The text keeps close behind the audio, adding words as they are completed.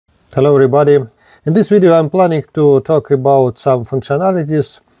Hello everybody. In this video I'm planning to talk about some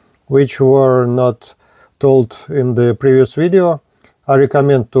functionalities which were not told in the previous video. I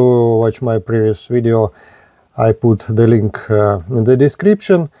recommend to watch my previous video. I put the link in the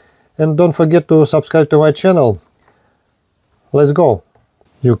description, and don't forget to subscribe to my channel. Let's go.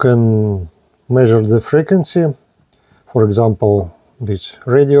 You can measure the frequency. For example, this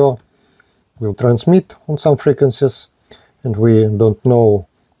radio will transmit on some frequencies, and we don't know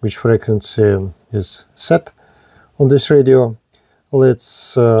which frequency is set on this radio.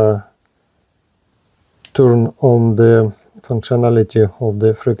 Let's turn on the functionality of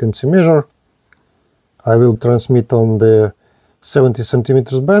the frequency measure. I will transmit on the 70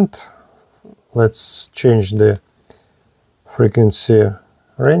 centimeters band. Let's change the frequency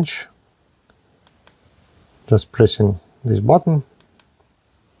range, just pressing this button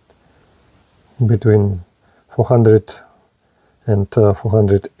between 400 and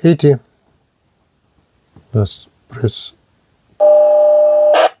 480. Just press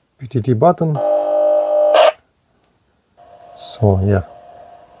PTT button. So yeah,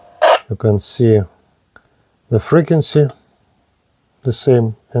 you can see the frequency the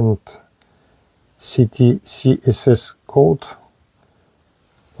same, and CTCSS code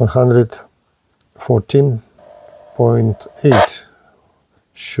 114.8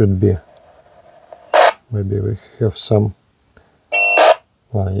 should be. Maybe we have some.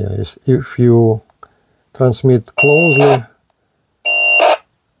 Yes, if you transmit closely,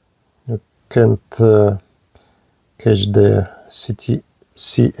 you can't catch the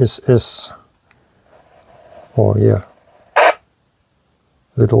CTCSS. Oh yeah,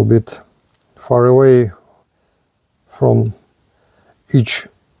 little bit far away from each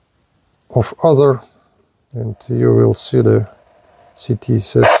of other, and you will see the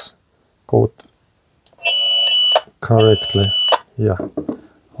CTCSS code correctly. Yeah,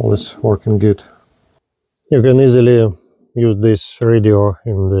 all is working good. You can easily use this radio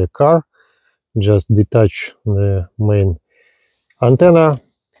in the car. Just detach the main antenna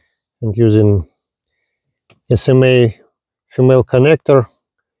and using SMA female connector,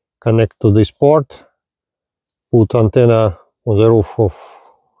 connect to this port, put antenna on the roof of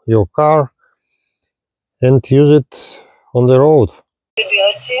your car and use it on the road.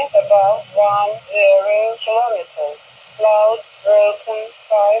 Visibility about 10 kilometers. Cloud broken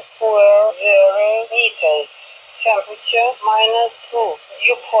 540 meters. Temperature -2.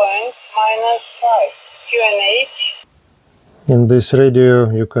 Dew point -5. QNH. In this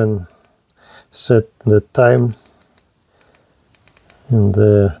radio you can set the time in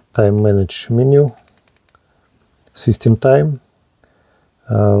the time manage menu, system time.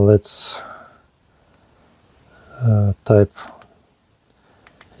 Let's type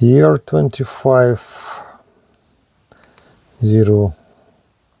year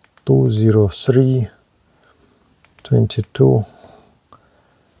 25/02/03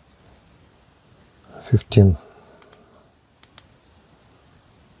 22/15.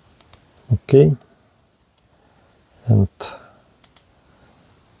 Okay, and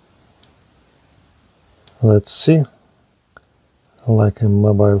let's see, like a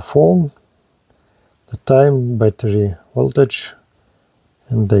mobile phone, the time, battery voltage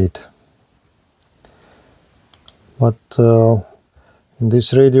and date. But in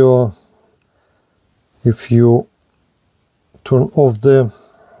this radio, if you turn off the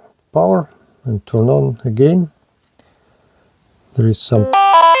power and turn on again, there is some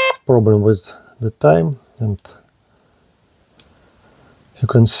problem with the time, and you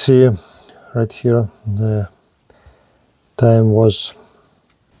can see right here the time was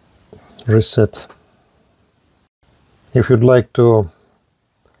reset. If you'd like to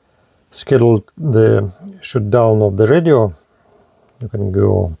schedule the shutdown of the radio, you can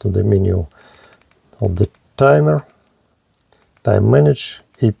go to the menu of the timer, time manage,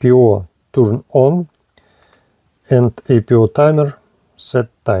 APO turn on, and APO timer set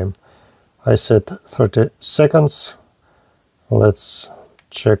time. I set 30 seconds. Let's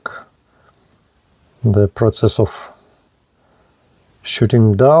check the process of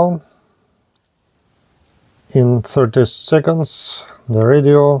shutting down. In 30 seconds the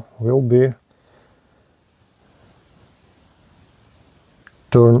radio will be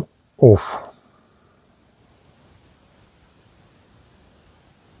turned off.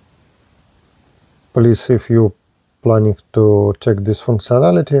 Please, if you planning to check this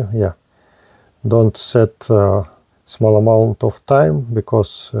functionality, yeah, don't set small amount of time,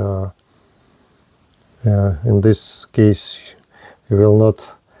 because in this case you will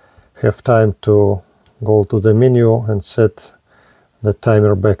not have time to go to the menu and set the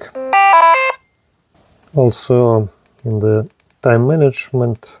timer back. Also, in the time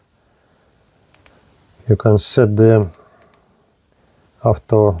management You can set the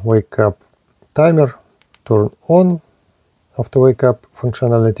after wake up timer, turn on after wake up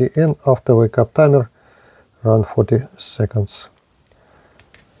functionality, and after wake up timer around 40 seconds.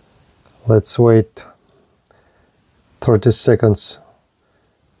 Let's wait 30 seconds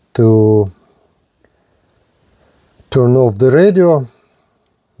to turn off the radio.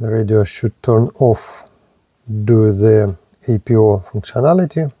 The radio should turn off due to the APO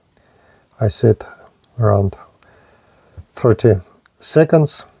functionality. I set around 30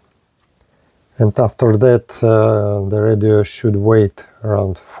 seconds, and after that the radio should wait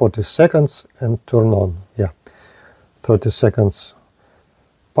around 40 seconds and turn on. Yeah, 30 seconds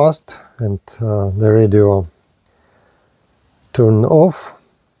passed and the radio turned off.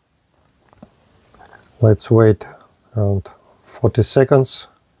 Let's wait around 40 seconds.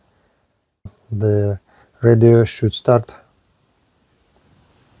 The radio should start.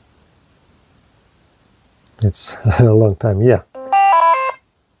 It's a long time, yeah.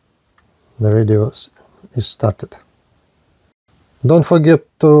 The radio is started. Don't forget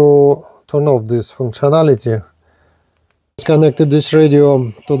to turn off this functionality. I connected this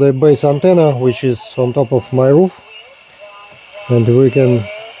radio to the base antenna, which is on top of my roof, and we can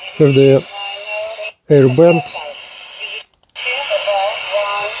hear the air band.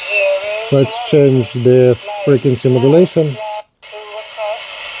 Let's change the frequency modulation.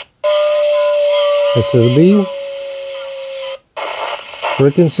 SSB,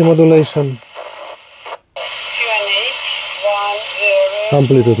 frequency modulation,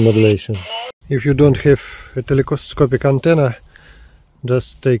 amplitude modulation. If you don't have a telescopic antenna,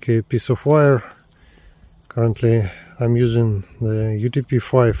 just take a piece of wire. Currently I'm using the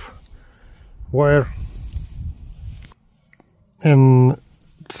UTP-5 wire and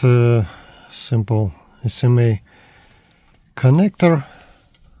the simple SMA connector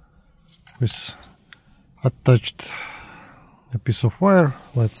with attached a piece of wire.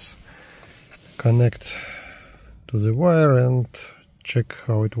 Let's connect to the wire and check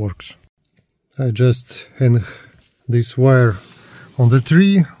how it works. I just hang this wire on the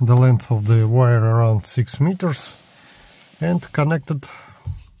tree, the length of the wire around 6 meters, and connected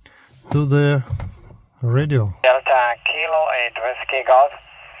to the radio. Delta Kilo 8 Whiskey Golf.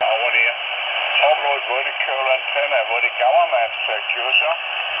 Over here. Top load vertical antenna, vertical map secure, sir.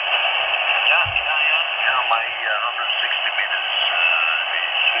 Yeah, my 160 meters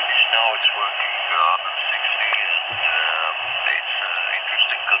is finished now, it's working 160 and it's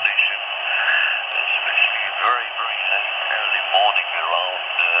interesting condition, especially very, very early morning around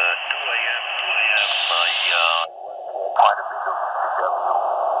 2 a.m. I quite a bit of DW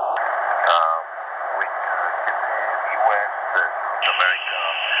with US, North America.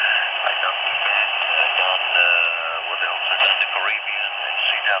 I done Japan, I done what else? I done the Caribbean and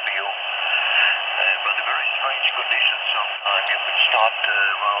CW. But a very strange condition. Sometimes you could start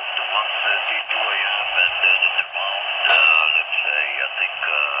around 1:30, 2 a.m. and then at around, let's say, I think,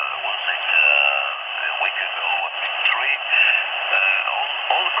 was it a week ago, I think 3,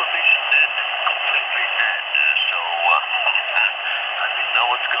 all the conditions dead, completely dead. So I didn't know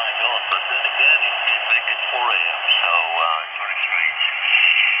what's going on. But then again, it came back at 4 a.m. So it's very strange.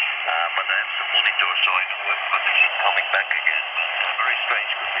 But I have some monitor, so I know what condition coming back again. But very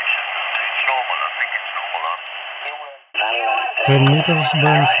strange condition. It's normal. I think it's normal. 10 meters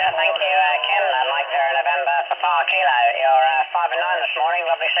band. Thank you, Kim. Mike there, November, Papa Kilo. You're 5 and 9 this morning.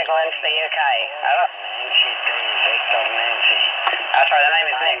 Lovely signal into the UK. Over. Sorry, the name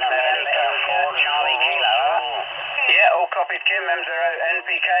is Nick. November, Charlie Kilo. Yeah, all copied, Kim. M0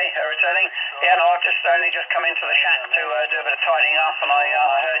 NPK returning. Yeah, no, I've only just come into the shack to do a bit of tidying up, and I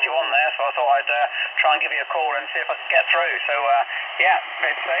heard you on there, so I thought I'd try and give you a call and see if I could get through. So, yeah,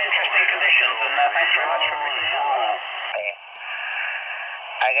 it's interesting conditions, and thanks very much for bringing me on.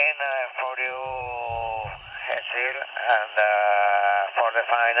 Again, for you, Cecil, and for the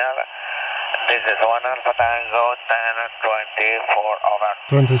final, this is 1 Alpha Tango 1024 over.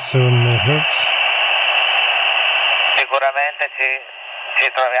 27 Hz. Sicuramente ci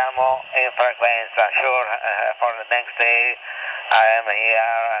troviamo in frequenza. Sure, for the next day I am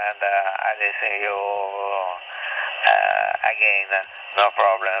here and I will see you again. No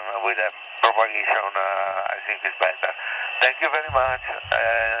problem. With the propagation, I think it's better. Thank you very much.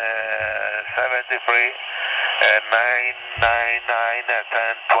 73 999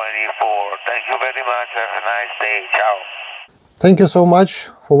 1024. Thank you very much. Have a nice day. Ciao. Thank you so much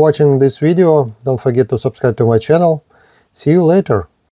for watching this video. Don't forget to subscribe to my channel. See you later.